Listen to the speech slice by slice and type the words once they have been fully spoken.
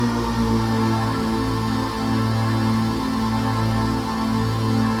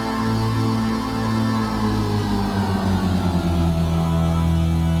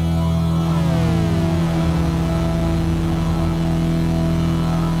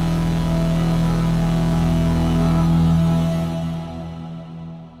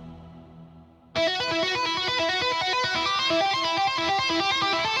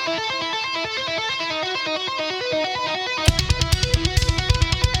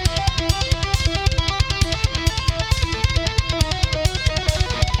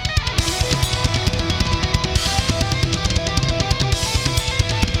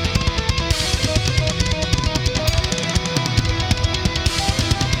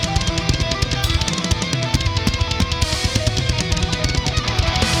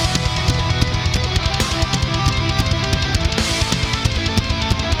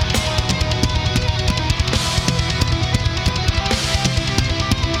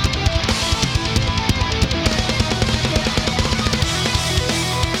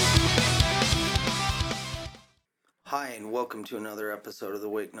welcome to another episode of the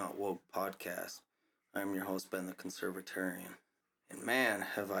Wake Not Woke podcast. I'm your host, Ben the Conservatarian. And man,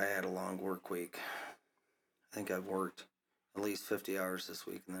 have I had a long work week. I think I've worked at least 50 hours this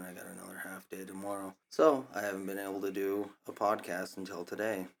week, and then I got another half day tomorrow. So I haven't been able to do a podcast until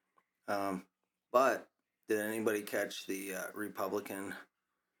today. But did anybody catch the Republican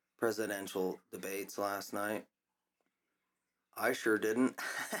presidential debates last night? I sure didn't.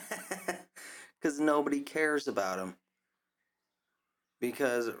 Because nobody cares about them.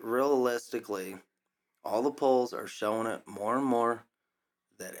 Because realistically, all the polls are showing it more and more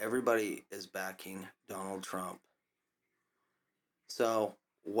that everybody is backing Donald Trump. So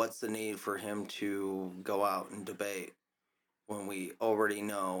what's the need for him to go out and debate when we already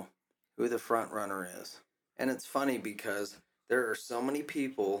know who the front runner is? And it's funny because there are so many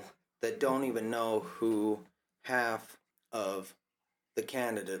people that don't even know who half of the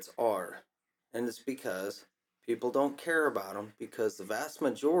candidates are. And it's because people don't care about them, because the vast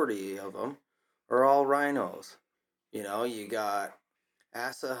majority of them are all rhinos. You know, you got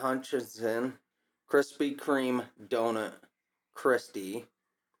Asa Hutchinson, Krispy Kreme Donut Christie,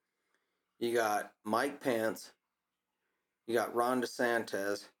 you got Mike Pence, you got Ron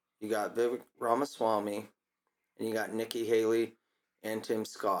DeSantis, you got Vivek Ramaswamy, and you got Nikki Haley and Tim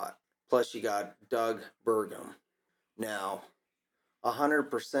Scott. Plus you got Doug Burgum. Now,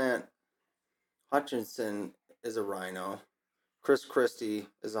 100% Hutchinson is a rhino. Chris Christie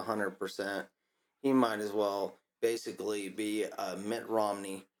is 100%. He might as well basically be a Mitt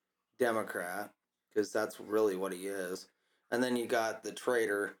Romney Democrat, because that's really what he is. And then you got the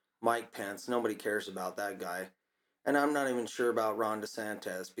traitor Mike Pence. Nobody cares about that guy. And I'm not even sure about Ron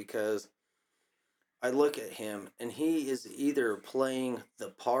DeSantis, because I look at him and he is either playing the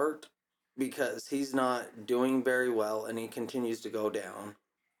part because he's not doing very well and he continues to go down,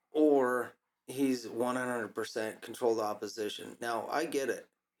 or he's 100% controlled opposition. Now, I get it.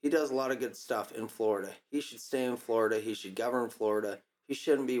 He does a lot of good stuff in Florida. He should stay in Florida. He should govern Florida. He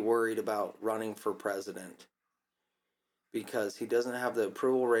shouldn't be worried about running for president, because he doesn't have the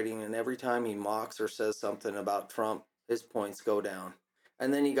approval rating, and every time he mocks or says something about Trump, his points go down.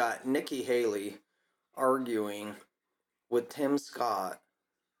 And then you got Nikki Haley arguing with Tim Scott,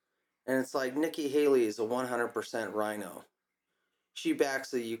 and it's like Nikki Haley is a 100% rhino. She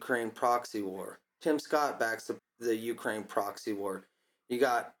backs the Ukraine proxy war. Tim Scott backs the Ukraine proxy war. You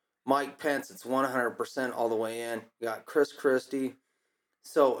got Mike Pence, it's 100% all the way in. You got Chris Christie.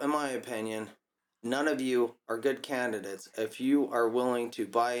 So, in my opinion, none of you are good candidates if you are willing to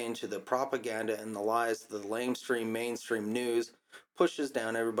buy into the propaganda and the lies the lamestream mainstream news pushes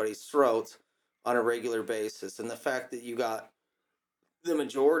down everybody's throats on a regular basis. And the fact that you got the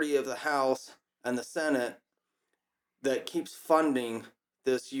majority of the House and the Senate that keeps funding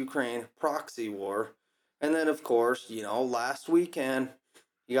this Ukraine proxy war. And then, of course, last weekend,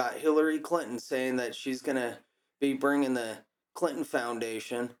 you got Hillary Clinton saying that she's going to be bringing the Clinton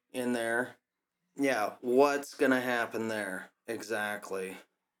Foundation in there. Yeah, what's going to happen there? Exactly.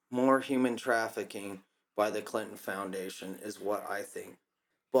 More human trafficking by the Clinton Foundation is what I think.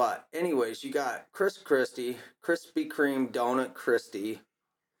 But anyways, you got Chris Christie, Krispy Kreme Donut Christie,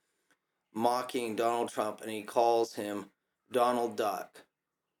 mocking Donald Trump, and he calls him Donald Duck.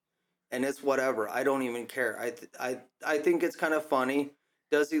 And it's whatever. I don't even care. I think it's kind of funny.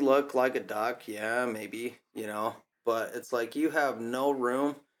 Does he look like a duck? Yeah, maybe, But it's like, you have no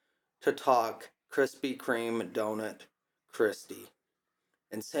room to talk Krispy Kreme Donut Christie.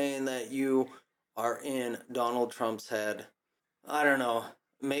 And saying that you are in Donald Trump's head, I don't know.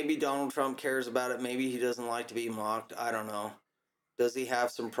 Maybe Donald Trump cares about it. Maybe he doesn't like to be mocked. I don't know. Does he have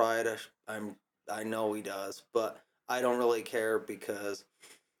some pride? I know he does, but I don't really care, because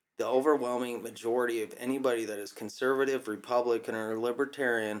the overwhelming majority of anybody that is conservative, Republican, or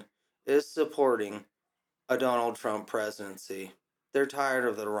libertarian is supporting a Donald Trump presidency. They're tired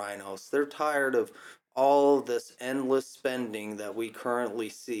of the rhinos. They're tired of all this endless spending that we currently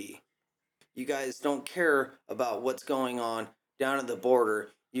see. You guys don't care about what's going on down at the border.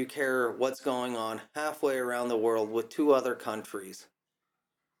 You care what's going on halfway around the world with 2 other countries.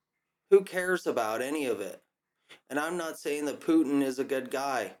 Who cares about any of it? And I'm not saying that Putin is a good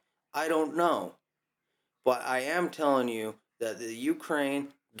guy. I don't know. But I am telling you that the Ukraine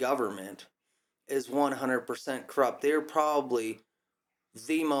government is 100% corrupt. They're probably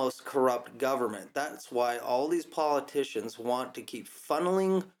the most corrupt government. That's why all these politicians want to keep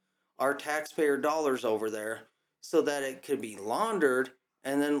funneling our taxpayer dollars over there, so that it could be laundered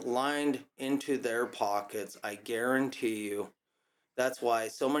and then lined into their pockets. I guarantee you. That's why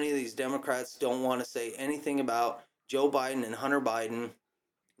so many of these Democrats don't want to say anything about Joe Biden and Hunter Biden.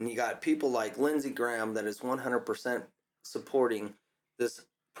 And you got people like Lindsey Graham that is 100% supporting this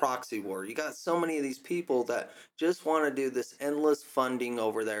proxy war. You got so many of these people that just want to do this endless funding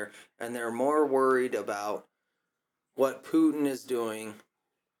over there, and they're more worried about what Putin is doing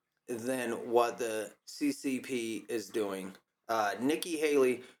than what the CCP is doing. Nikki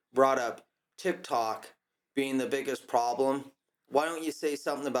Haley brought up TikTok being the biggest problem. Why don't you say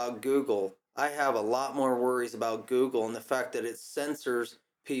something about Google? I have a lot more worries about Google and the fact that it censors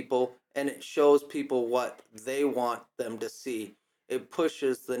people and it shows people what they want them to see. It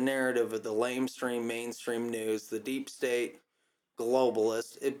pushes the narrative of the lamestream mainstream news, the deep state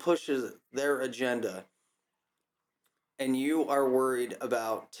globalists. It pushes their agenda. And you are worried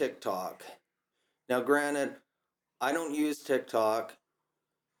about TikTok. Now, granted, I don't use TikTok,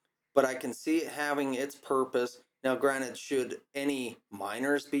 but I can see it having its purpose. Now, granted, should any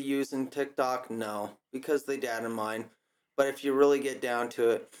minors be using TikTok? No, because they data mine. But if you really get down to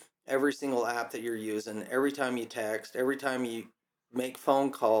it, every single app that you're using, every time you text, every time you make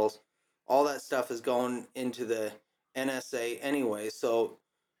phone calls, all that stuff is going into the NSA anyway. So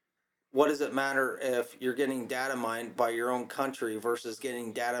what does it matter if you're getting data mined by your own country versus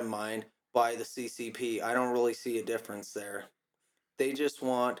getting data mined by the CCP? I don't really see a difference there. They just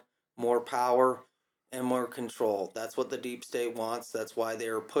want more power and more control. That's what the deep state wants. That's why they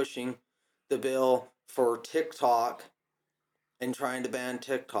are pushing the bill for TikTok and trying to ban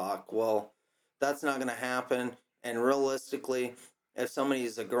TikTok. Well, that's not going to happen. And realistically, if somebody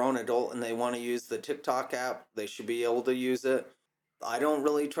is a grown adult and they want to use the TikTok app, they should be able to use it. I don't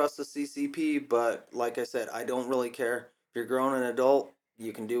really trust the CCP, but like I said, I don't really care. If you're grown and adult,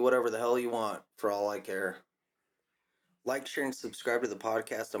 you can do whatever the hell you want for all I care. Like, share, and subscribe to the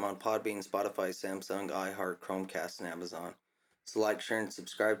podcast. I'm on Podbean, Spotify, Samsung, iHeart, Chromecast, and Amazon. So like, share, and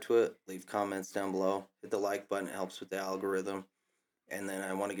subscribe to it. Leave comments down below. Hit the like button. It helps with the algorithm. And then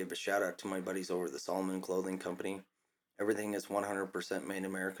I want to give a shout out to my buddies over at the Solomon Clothing Company. Everything is 100% made in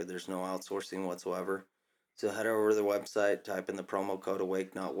America. There's no outsourcing whatsoever. So head over to the website, type in the promo code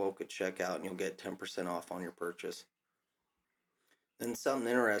Awake Not Woke at checkout, and you'll get 10% off on your purchase. And something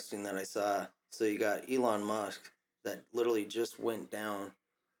interesting that I saw, so you got Elon Musk that literally just went down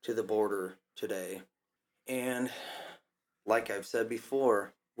to the border today. And like I've said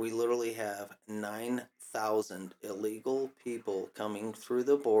before, we literally have 9,000 illegal people coming through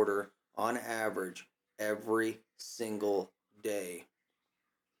the border on average every single day.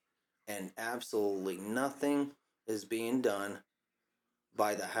 And absolutely nothing is being done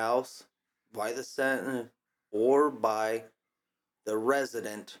by the House, by the Senate, or by the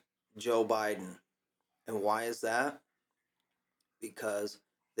resident Joe Biden. And why is that? Because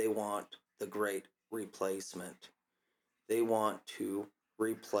they want the great replacement. They want to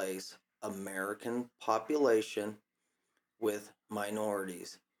replace American population with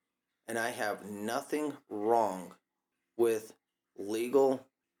minorities. And I have nothing wrong with legal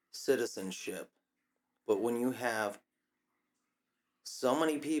citizenship. But when you have so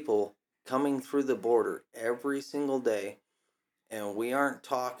many people coming through the border every single day, and we aren't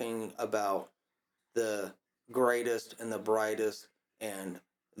talking about the greatest and the brightest and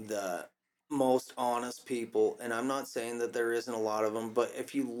the most honest people, and I'm not saying that there isn't a lot of them, but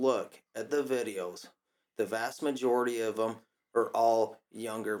if you look at the videos, the vast majority of them are all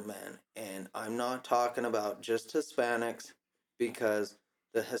younger men. And I'm not talking about just Hispanics, because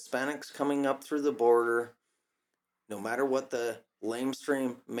the Hispanics coming up through the border, no matter what the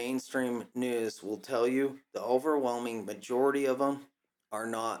lamestream mainstream news will tell you, the overwhelming majority of them are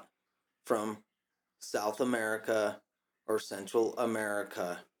not from South America or Central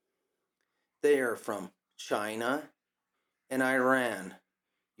America. They are from China and Iran.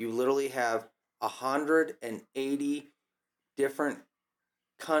 You literally have 180 different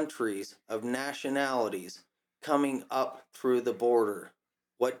countries of nationalities coming up through the border.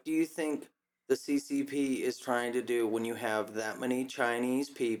 What do you think the CCP is trying to do when you have that many Chinese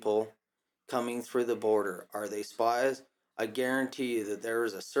people coming through the border? Are they spies? I guarantee you that there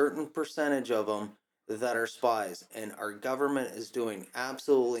is a certain percentage of them that are spies, and our government is doing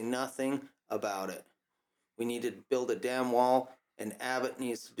absolutely nothing about it. We need to build a damn wall, and Abbott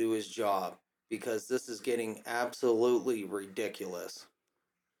needs to do his job, because this is getting absolutely ridiculous.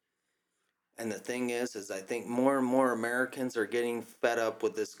 And the thing is I think more and more Americans are getting fed up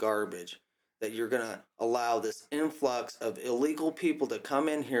with this garbage. That you're going to allow this influx of illegal people to come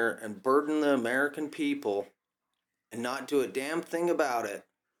in here and burden the American people and not do a damn thing about it.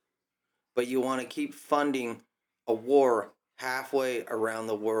 But you want to keep funding a war halfway around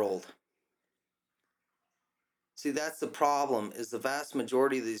the world. See, that's the problem, is the vast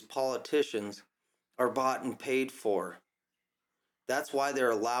majority of these politicians are bought and paid for. That's why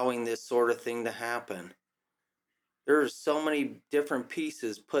they're allowing this sort of thing to happen. There are so many different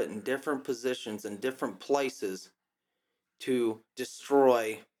pieces put in different positions and different places to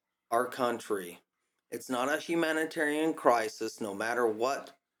destroy our country. It's not a humanitarian crisis, no matter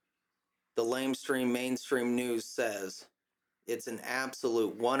what the lamestream mainstream news says. It's an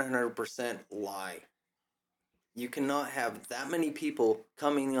absolute 100% lie. You cannot have that many people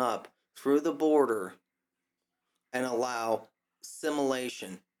coming up through the border and allow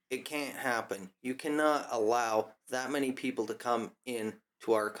simulation. It can't happen. You cannot allow that many people to come in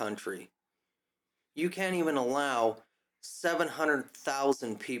to our country. You can't even allow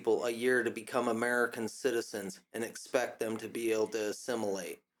 700,000 people a year to become American citizens and expect them to be able to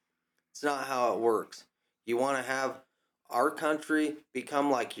assimilate. It's not how it works. You want to have our country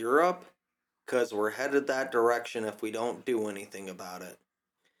become like Europe? Because we're headed that direction if we don't do anything about it.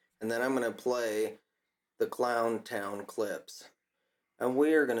 And then I'm going to play the Clown Town Clips. And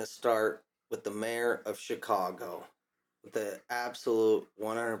we are going to start with the mayor of Chicago, the absolute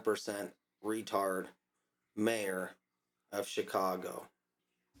 100% retard mayor of Chicago.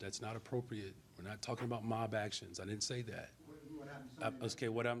 That's not appropriate. We're not talking about mob actions. I didn't say that. Okay,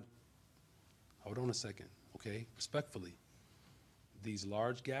 hold on a second, okay? Respectfully, these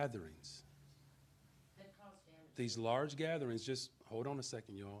large gatherings, just hold on a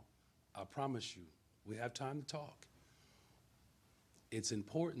second, y'all. I promise you, we have time to talk. It's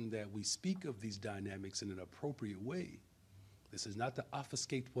important that we speak of these dynamics in an appropriate way. This is not to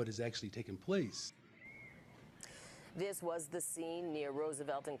obfuscate what is actually taking place. This was the scene near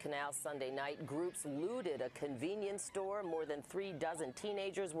Roosevelt and Canal Sunday night. Groups looted a convenience store. More than 36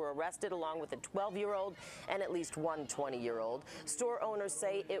 teenagers were arrested, along with a 12-year-old and at least one 20-year-old. Store owners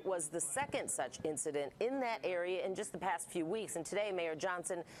say it was the second such incident in that area in just the past few weeks. And today, Mayor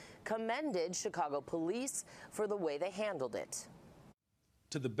Johnson commended Chicago police for the way they handled it.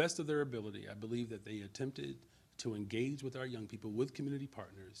 To the best of their ability, I believe that they attempted to engage with our young people, with community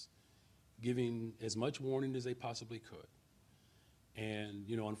partners, giving as much warning as they possibly could. And,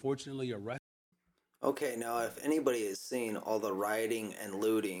 unfortunately, Okay, now if anybody has seen all the rioting and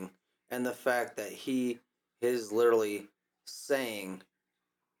looting and the fact that he is literally saying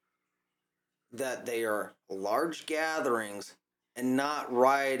that they are large gatherings and not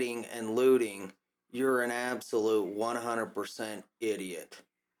rioting and looting, you're an absolute 100% idiot.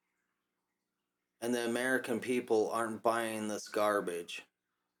 And the American people aren't buying this garbage.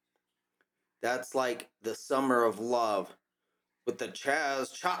 That's like the summer of love with the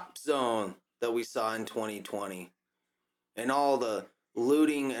Chaz Chop Zone that we saw in 2020. And all the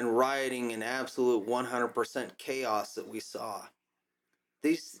looting and rioting and absolute 100% chaos that we saw.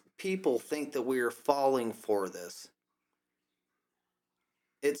 These people think that we are falling for this.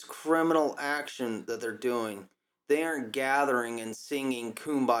 It's criminal action that they're doing. They aren't gathering and singing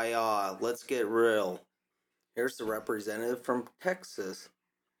Kumbaya, let's get real. Here's the representative from Texas.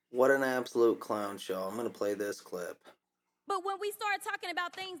 What an absolute clown show. I'm going to play this clip. But when we start talking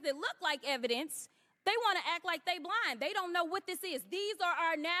about things that look like evidence, they want to act like they blind. They don't know what this is. These are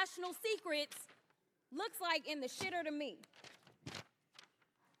our national secrets. Looks like in the shitter to me.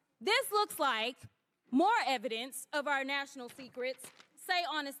 This looks like more evidence of our national secrets, say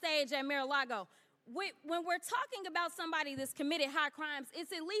on a stage at Mar-a-Lago. When we're talking about somebody that's committed high crimes,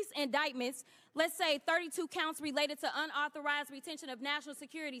 it's at least indictments. Let's say 32 counts related to unauthorized retention of national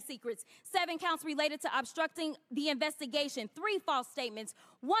security secrets, 7 counts related to obstructing the investigation, 3 false statements,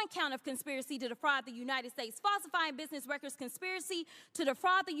 1 count of conspiracy to defraud the United States, falsifying business records, conspiracy to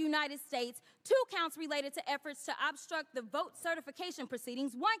defraud the United States, 2 counts related to efforts to obstruct the vote certification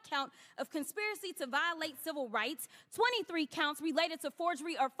proceedings, 1 count of conspiracy to violate civil rights, 23 counts related to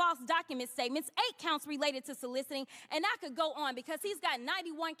forgery or false document statements, 8 counts related to soliciting, and I could go on because he's got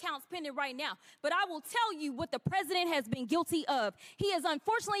 91 counts pending right now. But I will tell you what the president has been guilty of. He has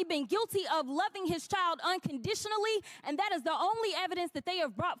unfortunately been guilty of loving his child unconditionally, and that is the only evidence that they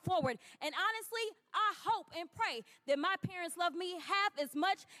have brought forward. And honestly, I hope and pray that my parents love me half as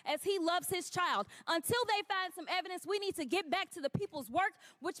much as he loves his child. Until they find some evidence, we need to get back to the people's work,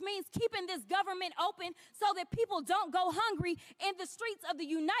 which means keeping this government open so that people don't go hungry in the streets of the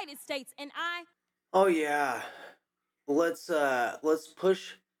United States. And Oh yeah. Let's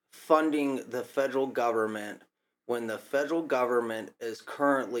push funding the federal government when the federal government is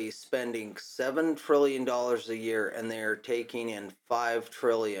currently spending $7 trillion a year and they are taking in $5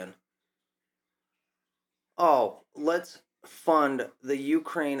 trillion. Oh, let's fund the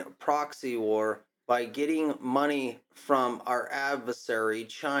Ukraine proxy war by getting money from our adversary,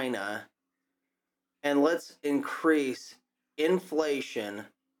 China, and let's increase inflation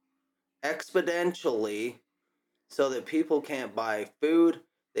exponentially so that people can't buy food,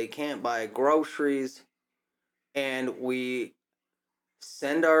 they can't buy groceries, and we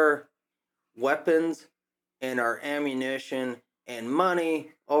send our weapons and our ammunition and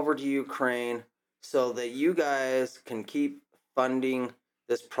money over to Ukraine so that you guys can keep funding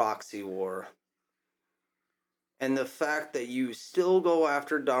this proxy war. And the fact that you still go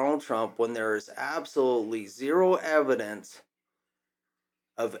after Donald Trump when there is absolutely zero evidence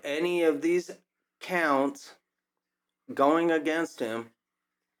of any of these counts going against him,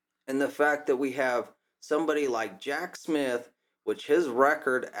 and the fact that we have somebody like Jack Smith, which his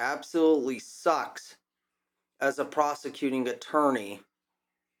record absolutely sucks as a prosecuting attorney.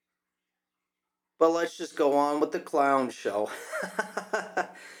 But let's just go on with the clown show.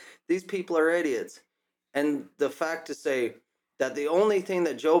 These people are idiots. And the fact to say that the only thing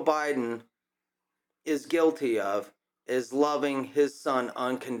that Joe Biden is guilty of is loving his son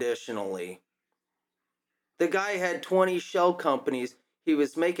unconditionally. The guy had 20 shell companies. He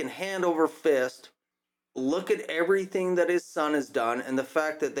was making hand over fist. Look at everything that his son has done, and the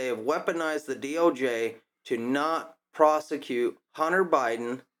fact that they have weaponized the DOJ to not prosecute Hunter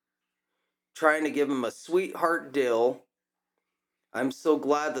Biden, trying to give him a sweetheart deal. I'm so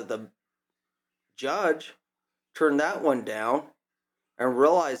glad that the judge turned that one down and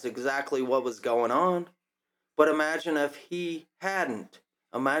realized exactly what was going on. But imagine if he hadn't.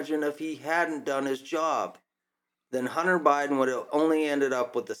 Imagine if he hadn't done his job. Then Hunter Biden would have only ended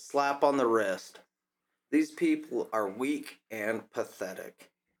up with a slap on the wrist. These people are weak and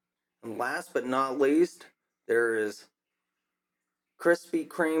pathetic. And last but not least, there is Krispy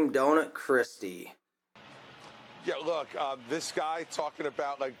Kreme Donut Christie. Yeah, look, this guy talking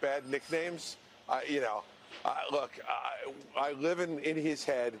about like bad nicknames, look, I live in his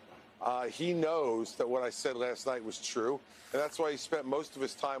head. He knows that what I said last night was true. And that's why he spent most of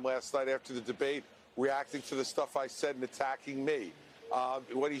his time last night after the debate reacting to the stuff I said and attacking me.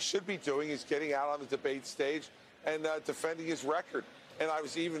 What he should be doing is getting out on the debate stage and defending his record. And I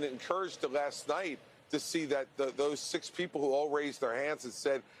was even encouraged last night to see that those 6 people who all raised their hands and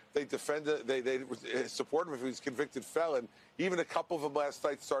said they defended, they support him if he was a convicted felon. Even a couple of them last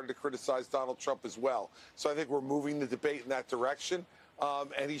night started to criticize Donald Trump as well. So I think we're moving the debate in that direction,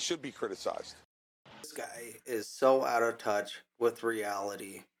 and he should be criticized. This guy is so out of touch with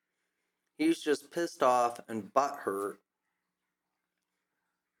reality. He's just pissed off and butthurt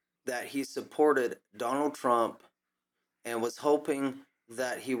that he supported Donald Trump and was hoping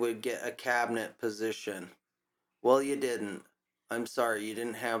that he would get a cabinet position. Well, you didn't. I'm sorry, you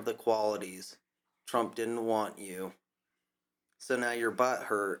didn't have the qualities. Trump didn't want you. So now your butt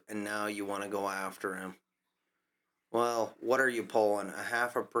hurt and now you want to go after him. Well, what are you polling?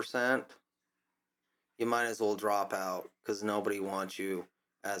 0.5%? You might as well drop out because nobody wants you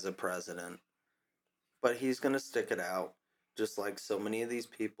as a president. But he's going to stick it out, just like so many of these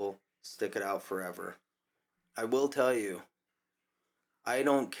people stick it out forever. I will tell you, I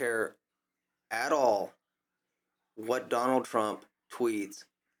don't care at all what Donald Trump tweets.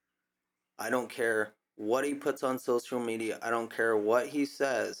 I don't care what he puts on social media. I don't care what he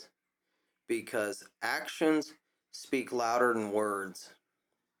says, because actions speak louder than words.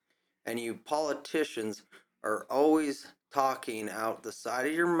 And you politicians are always talking out the side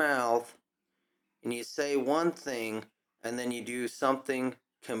of your mouth, and you say one thing and then you do something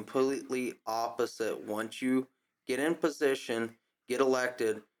completely opposite once you get in position, get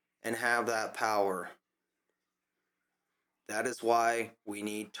elected, and have that power. That is why we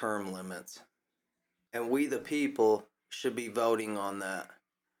need term limits. And we, the people, should be voting on that,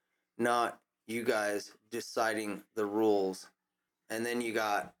 not you guys deciding the rules. And then you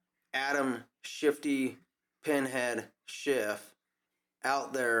got Adam Shifty Pinhead Schiff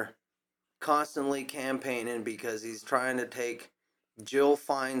out there constantly campaigning because he's trying to take Jill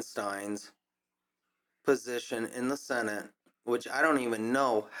Feinstein's position in the Senate, which I don't even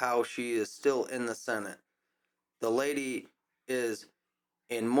know how she is still in the Senate. The lady is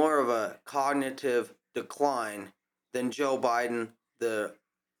in more of a cognitive decline than Joe Biden, the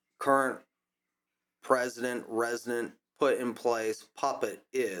current president, resident, put in place puppet,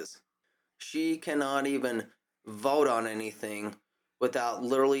 is. She cannot even vote on anything without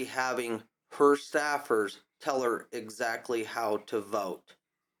literally having her staffers tell her exactly how to vote.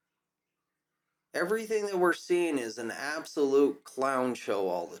 Everything that we're seeing is an absolute clown show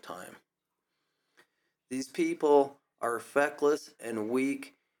all the time. These people are feckless and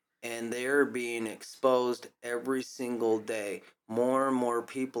weak, and they're being exposed every single day. More and more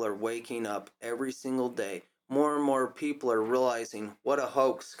people are waking up every single day. More and more people are realizing what a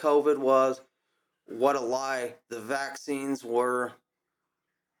hoax COVID was, what a lie the vaccines were,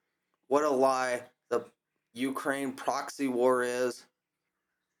 what a lie the Ukraine proxy war is.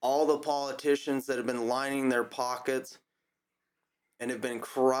 all the politicians that have been lining their pockets and have been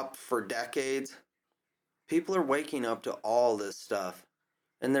corrupt for decades, people are waking up to all this stuff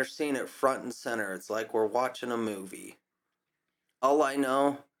and they're seeing it front and center. It's like we're watching a movie. All I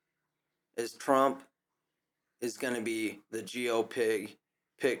know is Trump is going to be the GOP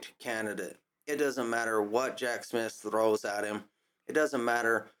picked candidate. It doesn't matter what Jack Smith throws at him. It doesn't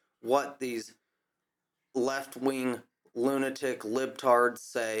matter what these left-wing lunatic libtards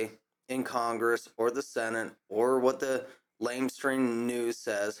say in Congress or the Senate or what the lamestream news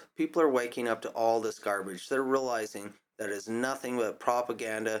says. People are waking up to all this garbage. They're realizing that it is nothing but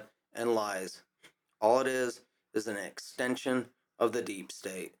propaganda and lies. All it is an extension of the deep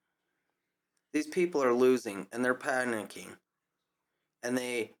state. These people are losing and they're panicking. And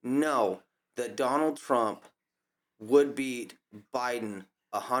they know that Donald Trump would beat Biden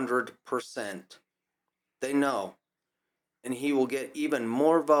 100%. They know. And he will get even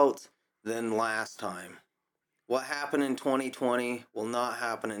more votes than last time. What happened in 2020 will not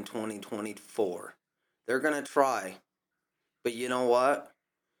happen in 2024. They're going to try. But you know what?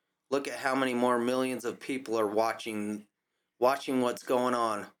 Look at how many more millions of people are watching what's going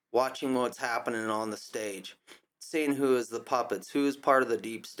on, watching what's happening on the stage, seeing who is the puppets, who is part of the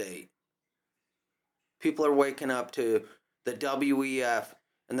deep state. People are waking up to the WEF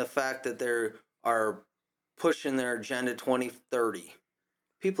and the fact that they are pushing their Agenda 2030.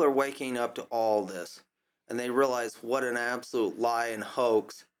 People are waking up to all this, and they realize what an absolute lie and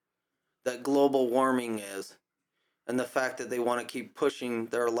hoax that global warming is, and the fact that they want to keep pushing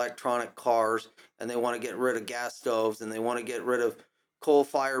their electronic cars, and they want to get rid of gas stoves, and they want to get rid of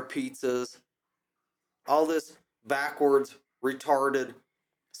coal-fired pizzas. All this backwards, retarded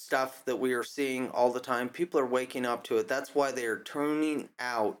stuff that we are seeing all the time. People are waking up to it. That's why they are tuning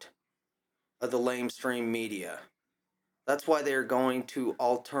out of the lamestream media. That's why they are going to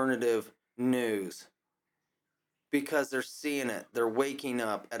alternative news. Because they're seeing it. They're waking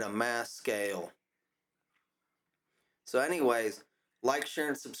up at a mass scale. So anyways, like, share,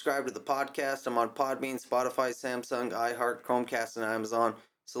 and subscribe to the podcast. I'm on Podbean, Spotify, Samsung, iHeart, Chromecast, and Amazon.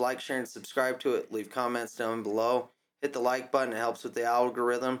 So like, share, and subscribe to it. Leave comments down below. Hit the like button. It helps with the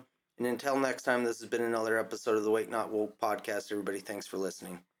algorithm. And until next time, this has been another episode of the Wake Not Woke podcast. Everybody, thanks for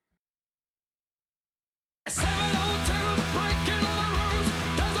listening. 702 breaking